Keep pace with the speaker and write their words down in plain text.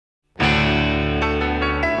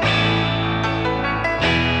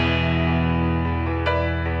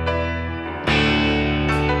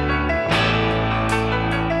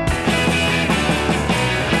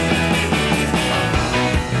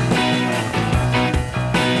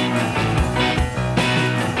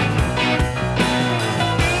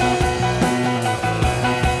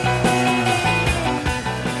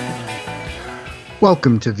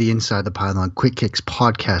Welcome to the Inside the Pylon Quick Kicks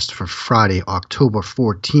podcast for Friday, October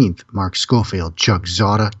 14th. Mark Schofield, Chuck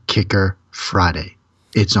Zotta, Kicker Friday.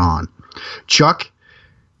 It's on. Chuck,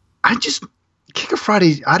 Kicker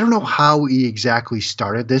Friday, I don't know how he exactly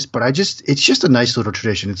started this, but it's just a nice little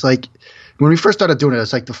tradition. It's like when we first started doing it,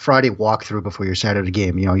 it's like the Friday walkthrough before your Saturday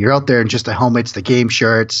game. You know, you're out there in just the helmets, the game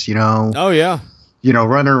shirts, Oh, yeah.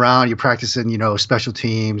 Running around, you're practicing, special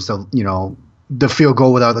teams, the field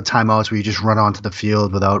goal without the timeouts where you just run onto the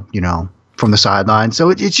field without, from the sideline. So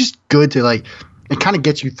it's just good to it kind of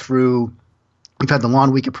gets you through. You've had the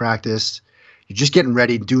long week of practice. You're just getting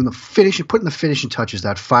ready, putting the finishing touches,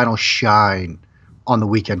 that final shine on the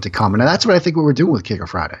weekend to come. And that's what I think what we're doing with Kicker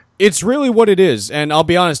Friday. It's really what it is. And I'll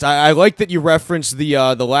be honest, I like that you referenced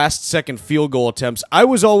the last second field goal attempts. I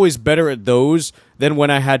was always better at those than when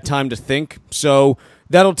I had time to think. So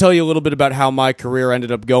that'll tell you a little bit about how my career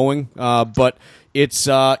ended up going. But it's,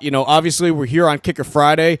 obviously we're here on Kicker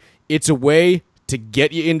Friday. It's a way to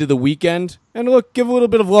get you into the weekend. And look, give a little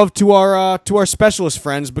bit of love to our specialist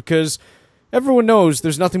friends, because everyone knows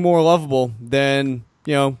there's nothing more lovable than,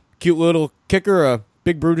 cute little kicker, a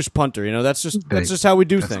big brutish punter. That's just how we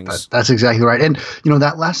do things. That's exactly right. And,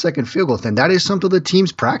 that last second field goal thing, that is something the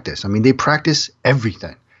teams practice. I mean, they practice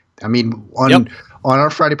everything. I mean, on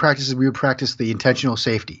our Friday practices, we would practice the intentional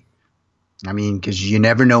safety. I mean, because you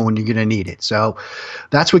never know when you're going to need it. So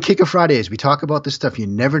that's what Kicker Friday is. We talk about this stuff. You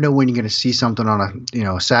never know when you're going to see something on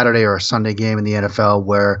a Saturday or a Sunday game in the NFL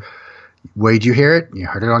where did you hear it? You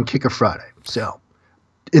heard it on Kicker Friday. So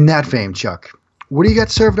in that vein, Chuck, what do you got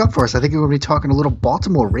served up for us? I think we're going to be talking a little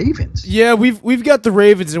Baltimore Ravens. Yeah, we've got the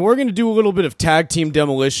Ravens, and we're going to do a little bit of tag team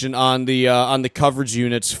demolition on the coverage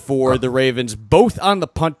units for the Ravens, both on the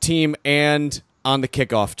punt team and on the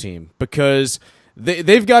kickoff team, because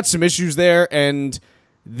they've got some issues there, and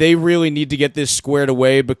they really need to get this squared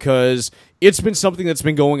away, because it's been something that's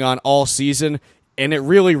been going on all season, and it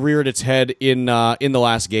really reared its head in the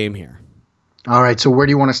last game here. All right, so where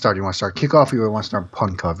do you want to start? Do you want to start kickoff, or do you want to start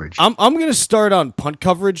punt coverage? I'm going to start on punt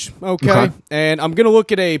coverage, okay? And I'm going to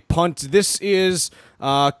look at a punt. This is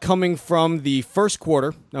coming from the first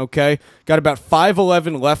quarter, okay? Got about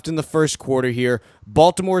 5:11 left in the first quarter here.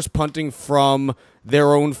 Baltimore's punting from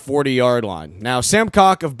their own 40-yard line. Now, Sam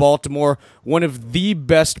Cock of Baltimore, one of the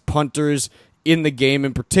best punters in the game.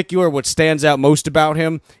 In particular, what stands out most about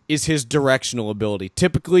him is his directional ability.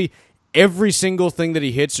 Typically, every single thing that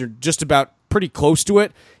he hits, or just about pretty close to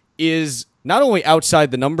it, is not only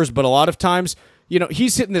outside the numbers, but a lot of times,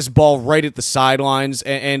 he's hitting this ball right at the sidelines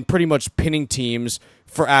and pretty much pinning teams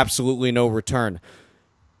for absolutely no return.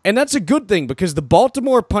 And that's a good thing, because the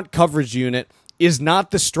Baltimore punt coverage unit is not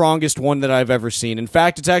the strongest one that I've ever seen. In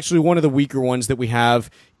fact, it's actually one of the weaker ones that we have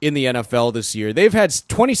in the NFL this year. They've had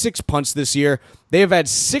 26 punts this year. They have had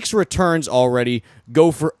 6 returns already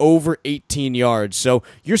go for over 18 yards. So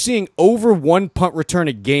you're seeing over 1 punt return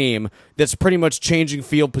a game that's pretty much changing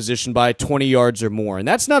field position by 20 yards or more. And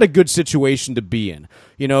that's not a good situation to be in.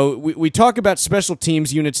 We talk about special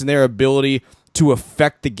teams units and their ability to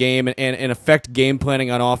affect the game and affect game planning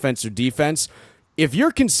on offense or defense. If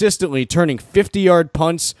you're consistently turning 50-yard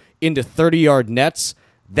punts into 30-yard nets,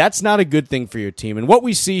 that's not a good thing for your team. And what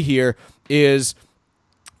we see here is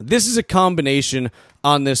this is a combination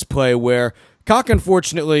on this play where Cock,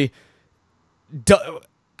 unfortunately,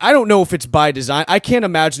 I don't know if it's by design. I can't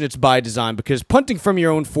imagine it's by design, because punting from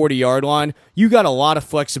your own 40-yard line, you got a lot of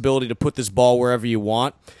flexibility to put this ball wherever you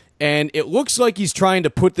want. And it looks like he's trying to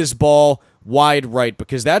put this ball wide right,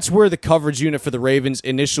 because that's where the coverage unit for the Ravens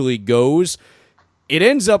initially goes. It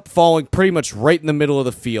ends up falling pretty much right in the middle of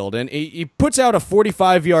the field, and he puts out a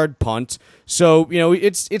 45-yard punt. So,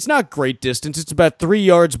 it's not great distance. It's about 3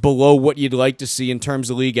 yards below what you'd like to see in terms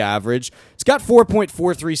of league average. It's got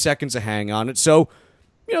 4.43 seconds of hang on it. So,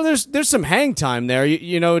 there's some hang time there.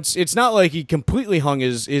 It's not like he completely hung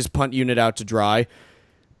his punt unit out to dry.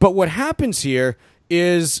 But what happens here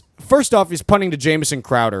is, first off, he's punting to Jamison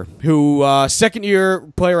Crowder, who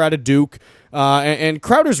second-year player out of Duke. And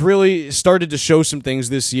Crowder's really started to show some things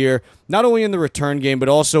this year, not only in the return game, but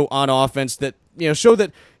also on offense that, show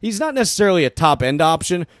that he's not necessarily a top-end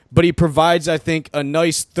option, but he provides, I think, a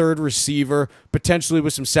nice third receiver, potentially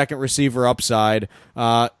with some second receiver upside.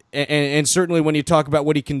 And certainly when you talk about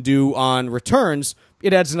what he can do on returns,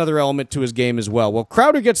 it adds another element to his game as well. Well,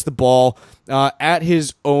 Crowder gets the ball at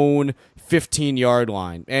his own 15-yard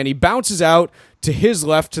line, and he bounces out to his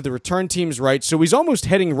left, to the return team's right, so he's almost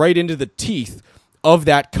heading right into the teeth of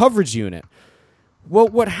that coverage unit. Well,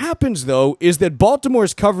 what happens, though, is that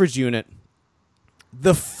Baltimore's coverage unit,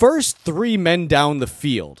 the first 3 men down the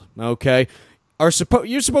field, okay,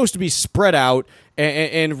 you're supposed to be spread out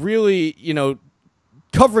and really,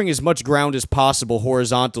 covering as much ground as possible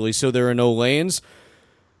horizontally so there are no lanes.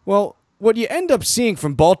 Well, what you end up seeing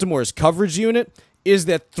from Baltimore's coverage unit is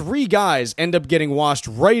that 3 guys end up getting washed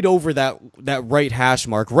right over that right hash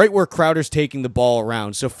mark, right where Crowder's taking the ball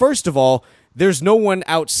around. So first of all, there's no one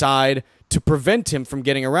outside to prevent him from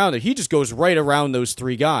getting around there. He just goes right around those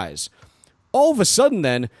 3 guys. All of a sudden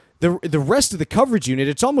then, the rest of the coverage unit,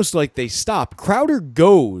 it's almost like they stop. Crowder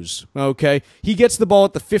goes, okay? He gets the ball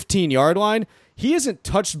at the 15-yard line. He isn't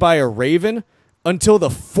touched by a Raven until the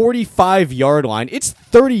 45-yard line. It's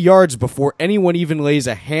 30 yards before anyone even lays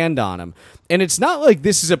a hand on him. And it's not like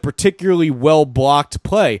this is a particularly well-blocked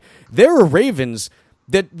play. There are Ravens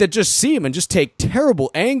that just see him and just take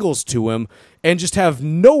terrible angles to him and just have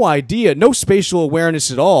no idea, no spatial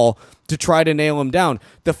awareness at all to try to nail him down.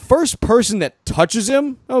 The first person that touches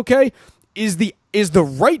him, okay, is the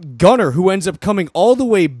right gunner who ends up coming all the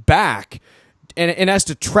way back and has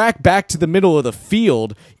to track back to the middle of the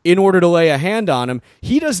field in order to lay a hand on him.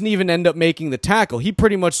 He doesn't even end up making the tackle. He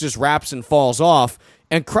pretty much just wraps and falls off,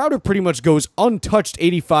 and Crowder pretty much goes untouched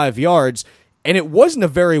 85 yards, and it wasn't a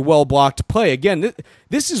very well-blocked play. Again,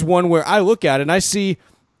 this is one where I look at it and I see,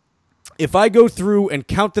 if I go through and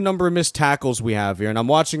count the number of missed tackles we have here, and I'm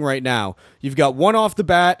watching right now, you've got 1 off the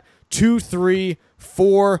bat, 2, 3,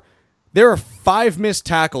 4. There are 5 missed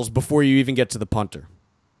tackles before you even get to the punter.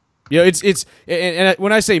 You know, and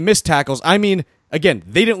when I say missed tackles, I mean, again,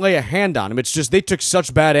 they didn't lay a hand on him. It's just they took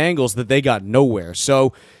such bad angles that they got nowhere.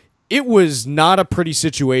 So it was not a pretty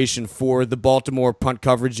situation for the Baltimore punt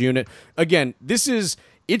coverage unit. Again,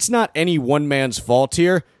 it's not any one man's fault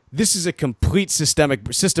here. This is a complete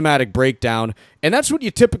systematic breakdown, and that's what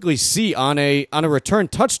you typically see on a return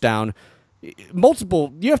touchdown.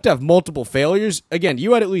 You have to have multiple failures. Again,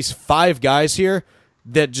 you had at least 5 guys here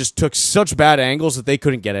that just took such bad angles that they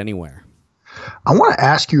couldn't get anywhere. I want to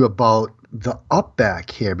ask you about the up back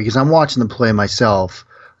here, because I'm watching the play myself,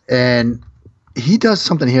 and he does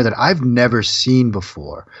something here that I've never seen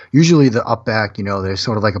before. Usually the up back, they're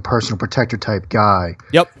sort of like a personal protector type guy.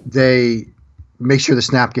 Yep. They make sure the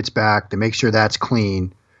snap gets back, they make sure that's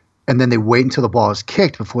clean, and then they wait until the ball is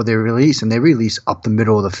kicked before they release, and they release up the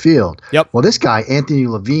middle of the field. Yep. Well, this guy, Anthony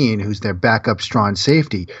Levine, who's their backup strong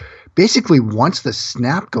safety, basically once the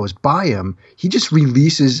snap goes by him, he just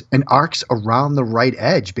releases and arcs around the right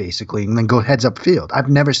edge, basically, and then heads upfield. I've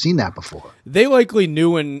never seen that before. They likely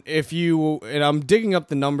knew, and I'm digging up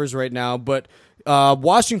the numbers right now, but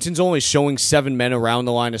Washington's only showing 7 men around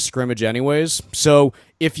the line of scrimmage anyways. So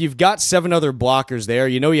if you've got 7 other blockers there,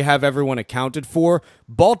 you have everyone accounted for.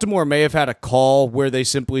 Baltimore may have had a call where they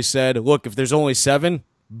simply said, look, if there's only 7,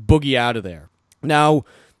 boogie out of there. Now,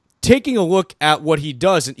 taking a look at what he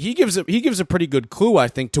does, and he gives a pretty good clue, I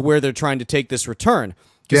think, to where they're trying to take this return.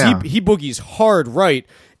 Because he boogies hard right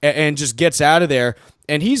and just gets out of there.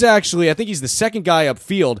 And he's actually, I think he's the second guy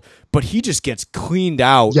upfield, but he just gets cleaned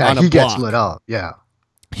out on a block. Yeah, he gets lit up, yeah.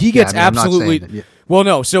 He gets absolutely... Well,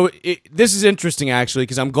 no, so this is interesting, actually,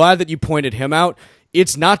 because I'm glad that you pointed him out.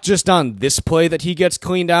 It's not just on this play that he gets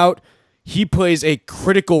cleaned out. He plays a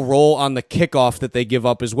critical role on the kickoff that they give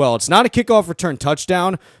up as well. It's not a kickoff return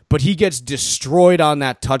touchdown, but he gets destroyed on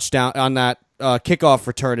that touchdown, on that kickoff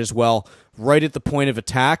return as well, right at the point of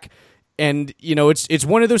attack. And, it's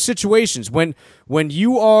one of those situations when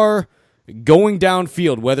you are going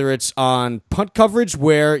downfield, whether it's on punt coverage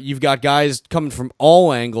where you've got guys coming from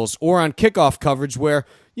all angles, or on kickoff coverage where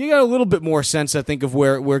you got a little bit more sense, I think, of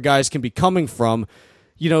where guys can be coming from.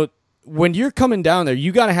 When you're coming down there,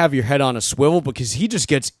 you got to have your head on a swivel, because he just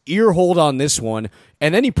gets ear-holed on this one,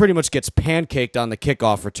 and then he pretty much gets pancaked on the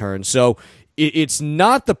kickoff return. So it's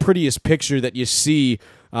not the prettiest picture that you see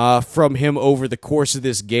from him over the course of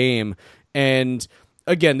this game. And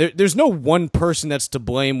again, there's no one person that's to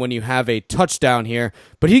blame when you have a touchdown here,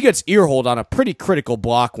 but he gets ear-holed on a pretty critical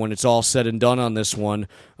block when it's all said and done on this one.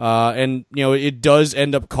 And it does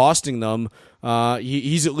end up costing them.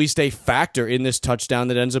 He's at least a factor in this touchdown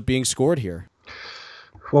that ends up being scored here.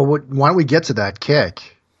 Well, why don't we get to that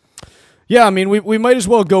kick? Yeah, I mean, we might as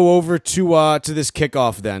well go over to this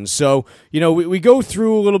kickoff then. So, we go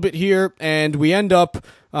through a little bit here, and we end up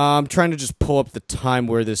trying to just pull up the time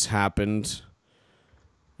where this happened.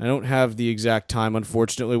 I don't have the exact time,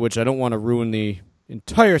 unfortunately, which I don't want to ruin the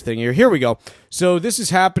entire thing here. Here we go. So this is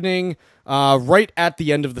happening right at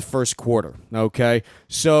the end of the first quarter, okay?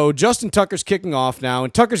 So Justin Tucker's kicking off now,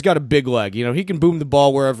 and Tucker's got a big leg. He can boom the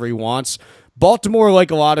ball wherever he wants, Baltimore,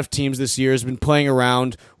 like a lot of teams this year, has been playing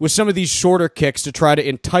around with some of these shorter kicks to try to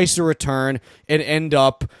entice a return and end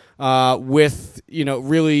up with,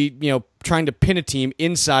 really, trying to pin a team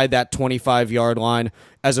inside that 25-yard line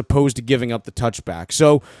as opposed to giving up the touchback.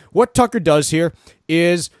 So what Tucker does here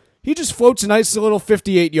is he just floats a nice little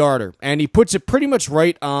 58-yarder, and he puts it pretty much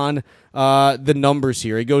right on the numbers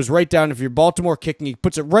here. He goes right down. If you're Baltimore kicking, he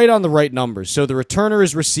puts it right on the right numbers. So the returner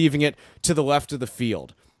is receiving it to the left of the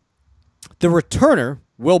field. The returner,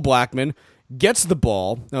 Will Blackman, gets the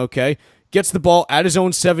ball at his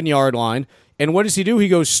own 7-yard line, and what does he do? He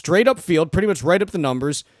goes straight upfield, pretty much right up the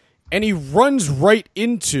numbers, and he runs right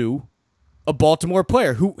into a Baltimore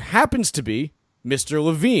player who happens to be Mr.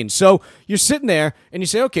 Levine. So you're sitting there, and you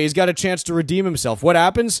say, okay, he's got a chance to redeem himself. What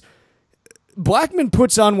happens? Blackman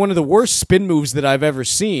puts on one of the worst spin moves that I've ever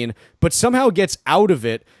seen, but somehow gets out of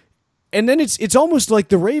it, and then it's almost like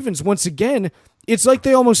the Ravens, once again, it's like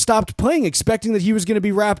they almost stopped playing, expecting that he was going to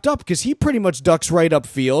be wrapped up, because he pretty much ducks right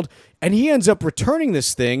upfield, and he ends up returning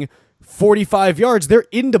this thing 45 yards. They're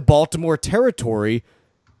into Baltimore territory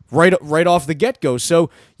right off the get-go. So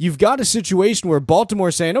you've got a situation where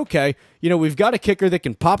Baltimore's saying, okay, we've got a kicker that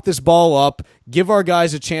can pop this ball up, give our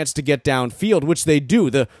guys a chance to get downfield, which they do.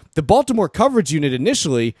 The Baltimore coverage unit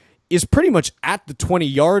initially is pretty much at the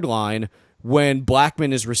 20-yard line when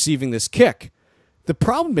Blackman is receiving this kick. The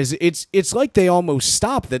problem is it's like they almost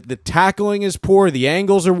stop. That the tackling is poor, the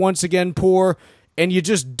angles are once again poor, and you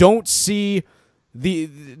just don't see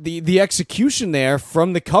the execution there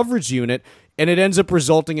from the coverage unit, and it ends up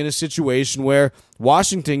resulting in a situation where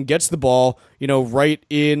Washington gets the ball, right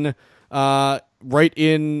in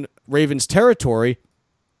Ravens territory.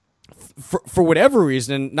 For whatever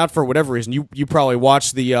reason, and not for whatever reason, you probably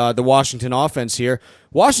watched the Washington offense here.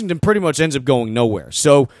 Washington pretty much ends up going nowhere.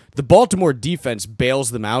 So the Baltimore defense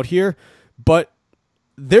bails them out here, but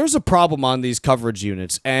there's a problem on these coverage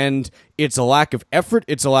units, and it's a lack of effort,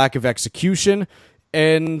 it's a lack of execution,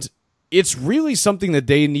 and it's really something that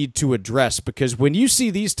they need to address, because when you see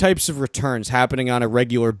these types of returns happening on a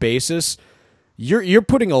regular basis, you're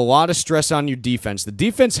putting a lot of stress on your defense. The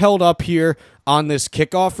defense held up here on this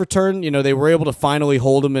kickoff return. They were able to finally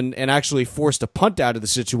hold them and actually forced a punt out of the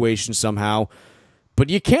situation somehow. But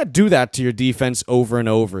you can't do that to your defense over and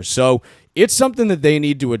over. So it's something that they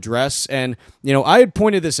need to address. And, I had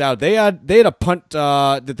pointed this out. They had a punt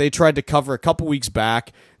that they tried to cover a couple weeks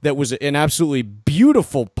back that was an absolutely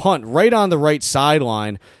beautiful punt right on the right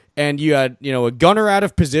sideline. And you had, a gunner out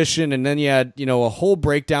of position, and then you had, a whole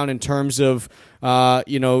breakdown in terms of,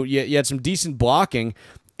 you had some decent blocking,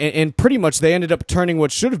 and pretty much they ended up turning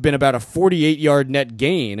what should have been about a 48-yard net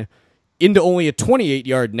gain into only a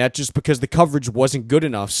 28-yard net just because the coverage wasn't good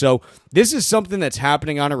enough. So this is something that's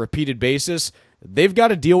happening on a repeated basis. They've got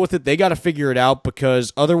to deal with it. They got to figure it out,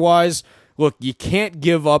 because otherwise, look, you can't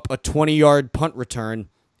give up a 20-yard punt return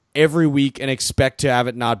every week and expect to have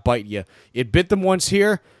it not bite you. It bit them once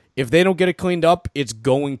here. If they don't get it cleaned up, it's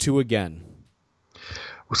going to again.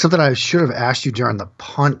 Well, something I should have asked you during the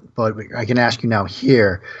punt, but I can ask you now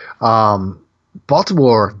here.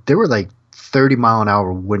 Baltimore, they were like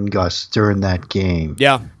 30-mile-an-hour wind gusts during that game.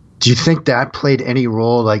 Yeah. Do you think that played any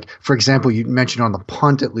role? Like, for example, you mentioned on the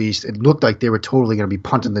punt at least, it looked like they were totally going to be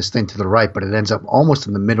punting this thing to the right, but it ends up almost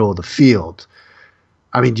in the middle of the field.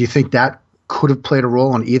 I mean, do you think that could have played a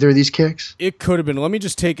role on either of these kicks? It could have been. Let me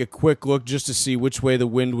just take a quick look just to see which way the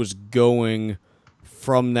wind was going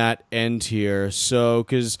from that end here. So,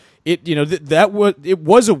 because it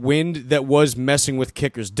was a wind that was messing with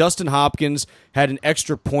kickers. Dustin Hopkins had an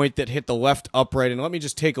extra point that hit the left upright, and let me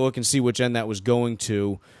just take a look and see which end that was going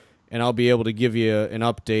to, and I'll be able to give you an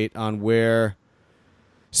update on where.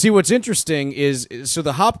 See, what's interesting is, so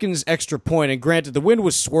the Hopkins extra point, and granted, the wind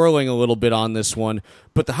was swirling a little bit on this one,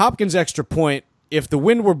 but the Hopkins extra point, if the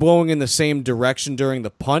wind were blowing in the same direction during the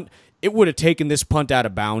punt, it would have taken this punt out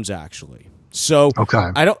of bounds, actually. So,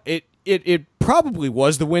 okay. It probably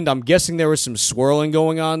was the wind. I'm guessing there was some swirling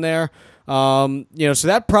going on there. So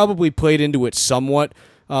that probably played into it somewhat.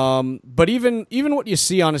 But even what you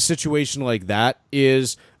see on a situation like that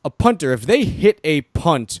is a punter, if they hit a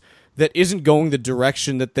punt that isn't going the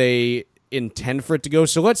direction that they intend for it to go.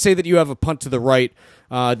 So let's say that you have a punt to the right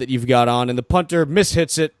that you've got on, and the punter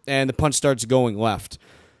mishits it, and the punt starts going left.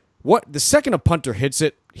 The second a punter hits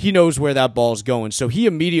it, he knows where that ball's going, so he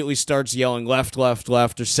immediately starts yelling left, left,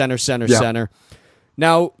 left, or center, center, center.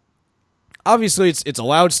 Now, obviously, it's a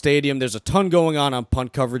loud stadium. There's a ton going on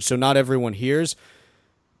punt coverage, so not everyone hears.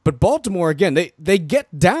 But Baltimore, again, they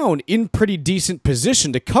get down in pretty decent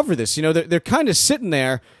position to cover this. They're kind of sitting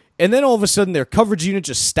there, and then all of a sudden their coverage unit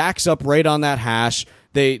just stacks up right on that hash.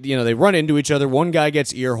 They run into each other. One guy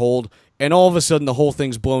gets ear hold, and all of a sudden the whole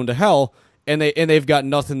thing's blown to hell, and they've got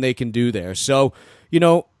nothing they can do there. So,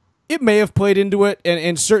 it may have played into it,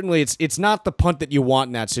 and certainly it's not the punt that you want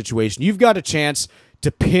in that situation. You've got a chance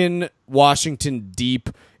to pin Washington deep,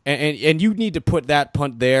 and you need to put that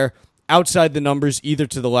punt there outside the numbers, either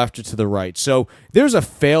to the left or to the right. So there's a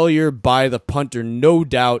failure by the punter, no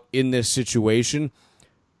doubt, in this situation.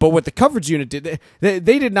 But what the coverage unit did, they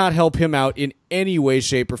did not help him out in any way,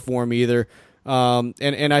 shape, or form either.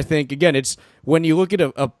 And I think, again, it's when you look at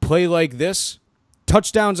a play like this,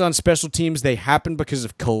 touchdowns on special teams, they happen because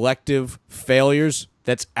of collective failures.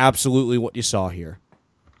 That's absolutely what you saw here.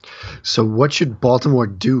 So what should Baltimore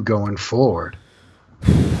do going forward?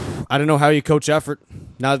 I don't know how you coach effort,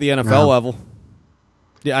 not at the NFL level.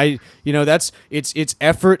 Yeah, it's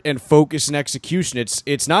effort and focus and execution.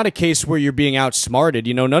 It's not a case where you're being outsmarted.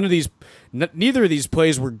 Neither of these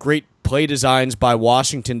plays were great play designs by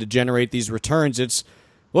Washington to generate these returns. It's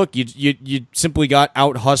look, you simply got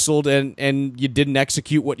out hustled and you didn't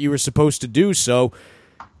execute what you were supposed to do. So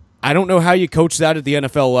I don't know how you coach that at the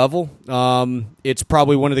NFL level. It's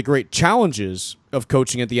probably one of the great challenges of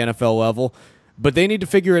coaching at the NFL level, but they need to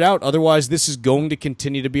figure it out. Otherwise, this is going to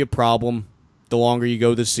continue to be a problem the longer you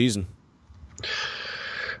go this season.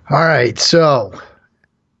 All right, so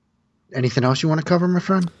anything else you want to cover, my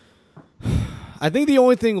friend? I think the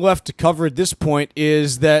only thing left to cover at this point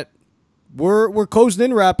is that we're closing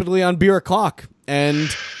in rapidly on beer o'clock, and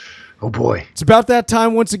oh boy, it's about that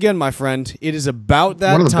time once again, my friend. It is about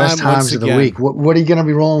that time. One of the best times of the week. What are you going to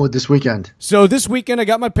be rolling with this weekend? So this weekend, I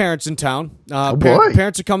got my parents in town.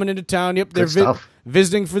 Parents are coming into town. Yep, they're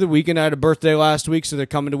visiting for the weekend. I had a birthday last week, so they're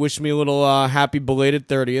coming to wish me a little happy belated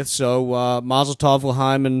 30th. So Mazel Tov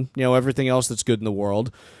L'chaim and everything else that's good in the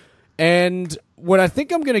world. And what I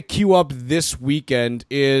think I'm going to queue up this weekend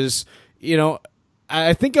is,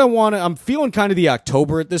 I think I'm feeling kind of the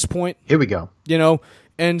October at this point. Here we go.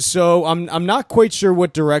 And so I'm not quite sure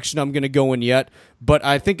what direction I'm going to go in yet, but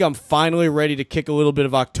I think I'm finally ready to kick a little bit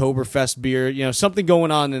of Oktoberfest beer, something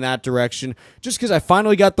going on in that direction, just because I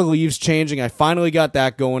finally got the leaves changing. I finally got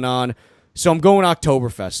that going on. So I'm going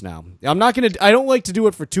Oktoberfest now. I don't like to do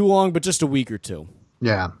it for too long, but just a week or two.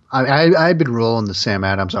 Yeah. I've been rolling the Sam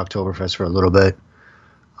Adams Oktoberfest for a little bit,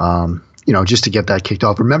 just to get that kicked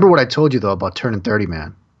off. Remember what I told you, though, about turning 30,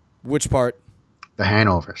 man? Which part? The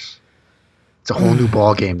hangovers. It's a whole new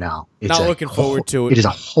ball game now. Not looking forward to it. It is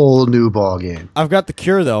a whole new ball game. I've got the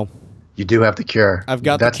cure, though. You do have the cure. I've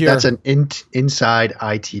got the cure. That's an inside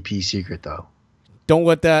ITP secret, though. Don't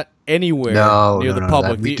let that anywhere near the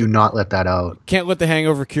public. We do not let that out. Can't let the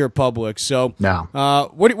hangover cure public. So, no.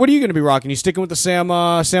 What are you going to be rocking? You sticking with the Sam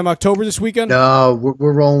October this weekend? No,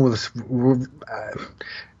 we're rolling with.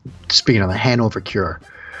 Speaking of the hangover cure,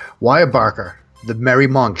 Wyatt Barker, the Merry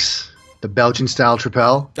Monks, the Belgian style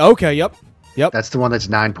Tripel. Okay. Yep. That's the one that's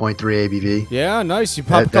 9.3 ABV. Yeah, nice. You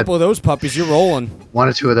pop a couple of those puppies, you're rolling. One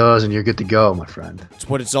or two of those, and you're good to go, my friend. That's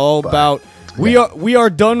what it's all about. We are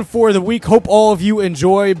done for the week. Hope all of you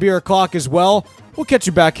enjoy Beer O'Clock as well. We'll catch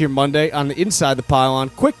you back here Monday on the Inside the Pylon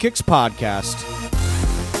Quick Kicks podcast.